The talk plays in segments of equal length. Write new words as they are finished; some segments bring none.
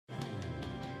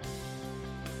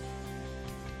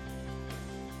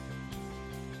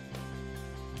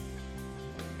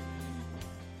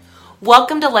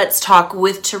Welcome to Let's Talk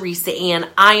with Teresa Ann.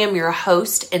 I am your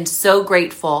host and so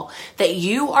grateful that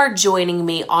you are joining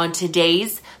me on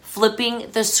today's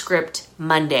Flipping the Script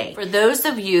Monday. For those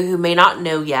of you who may not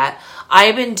know yet, I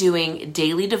have been doing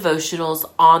daily devotionals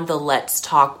on the Let's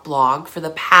Talk blog for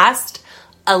the past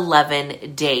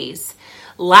 11 days.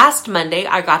 Last Monday,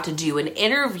 I got to do an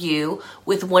interview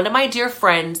with one of my dear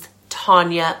friends,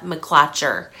 Tanya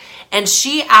McClatcher, and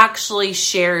she actually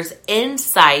shares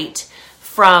insight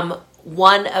from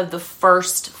one of the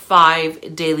first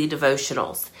 5 daily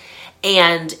devotionals.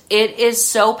 And it is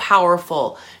so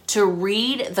powerful to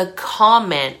read the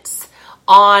comments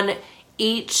on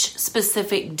each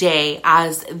specific day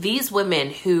as these women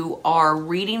who are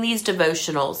reading these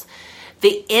devotionals,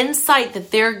 the insight that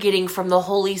they're getting from the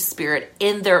Holy Spirit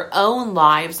in their own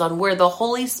lives on where the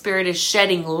Holy Spirit is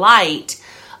shedding light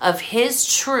of His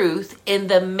truth in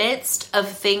the midst of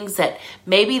things that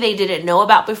maybe they didn't know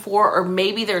about before, or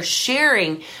maybe they're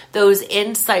sharing those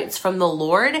insights from the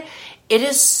Lord. It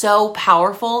is so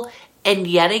powerful. And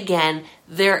yet again,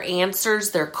 their answers,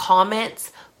 their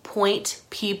comments point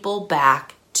people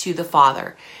back to the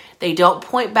Father. They don't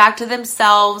point back to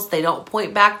themselves. They don't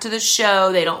point back to the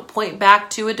show. They don't point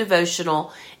back to a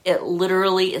devotional. It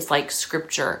literally is like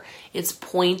scripture. It's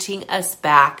pointing us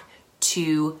back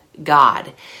to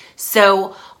God.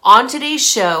 So on today's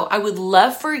show, I would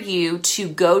love for you to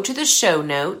go to the show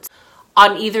notes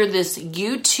on either this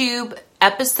YouTube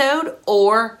episode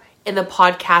or in the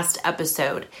podcast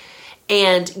episode.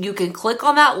 And you can click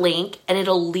on that link and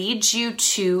it'll lead you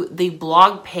to the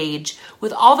blog page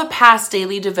with all the past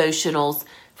daily devotionals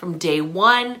from day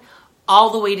 1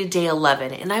 all the way to day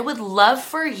 11. And I would love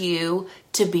for you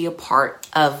to be a part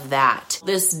of that.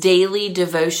 This daily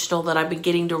devotional that I've been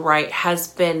getting to write has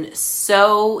been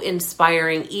so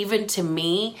inspiring, even to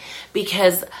me,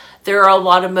 because there are a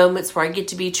lot of moments where I get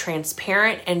to be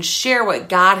transparent and share what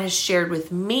God has shared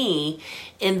with me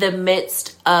in the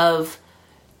midst of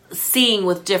seeing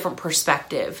with different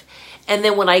perspective. And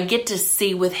then when I get to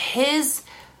see with His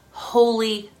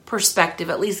holy perspective,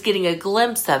 at least getting a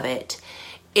glimpse of it,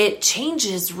 it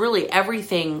changes really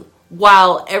everything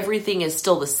while everything is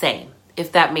still the same,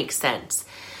 if that makes sense.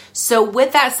 So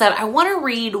with that said, I want to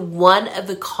read one of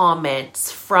the comments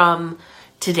from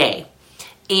today.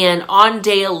 And on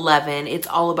day 11, it's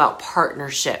all about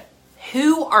partnership.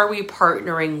 Who are we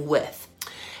partnering with?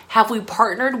 Have we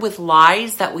partnered with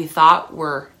lies that we thought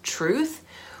were truth?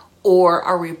 Or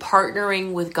are we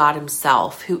partnering with God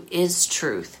Himself, who is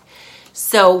truth?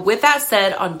 So with that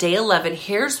said, on day 11,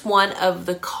 here's one of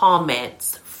the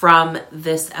comments from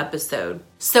this episode.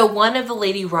 So one of the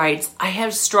lady writes, I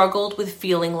have struggled with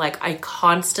feeling like I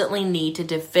constantly need to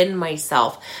defend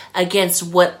myself against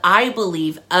what I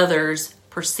believe others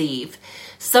perceive.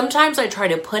 Sometimes I try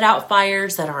to put out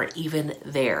fires that aren't even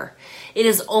there. It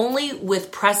is only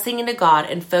with pressing into God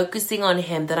and focusing on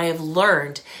Him that I have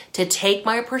learned to take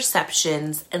my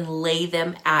perceptions and lay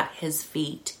them at His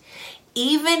feet.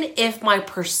 Even if my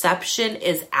perception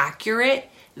is accurate,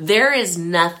 there is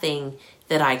nothing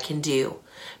that I can do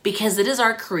because it is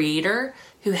our Creator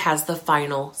who has the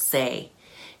final say.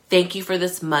 Thank you for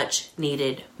this much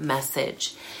needed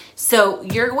message. So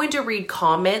you're going to read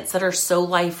comments that are so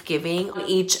life-giving on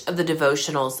each of the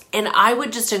devotionals. And I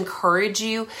would just encourage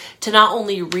you to not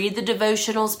only read the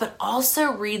devotionals, but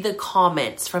also read the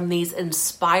comments from these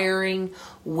inspiring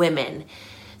women.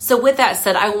 So with that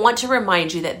said, I want to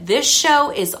remind you that this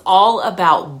show is all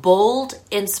about bold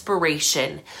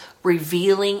inspiration,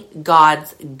 revealing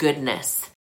God's goodness.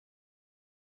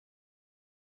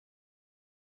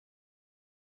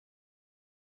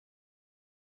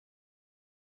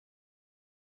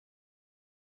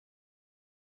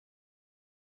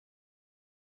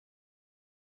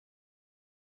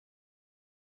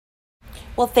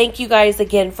 Well, thank you guys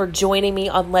again for joining me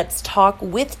on Let's Talk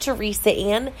with Teresa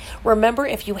Ann. Remember,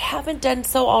 if you haven't done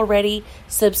so already,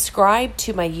 subscribe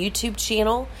to my YouTube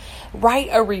channel, write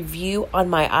a review on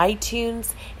my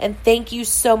iTunes, and thank you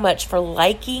so much for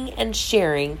liking and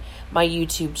sharing my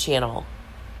YouTube channel.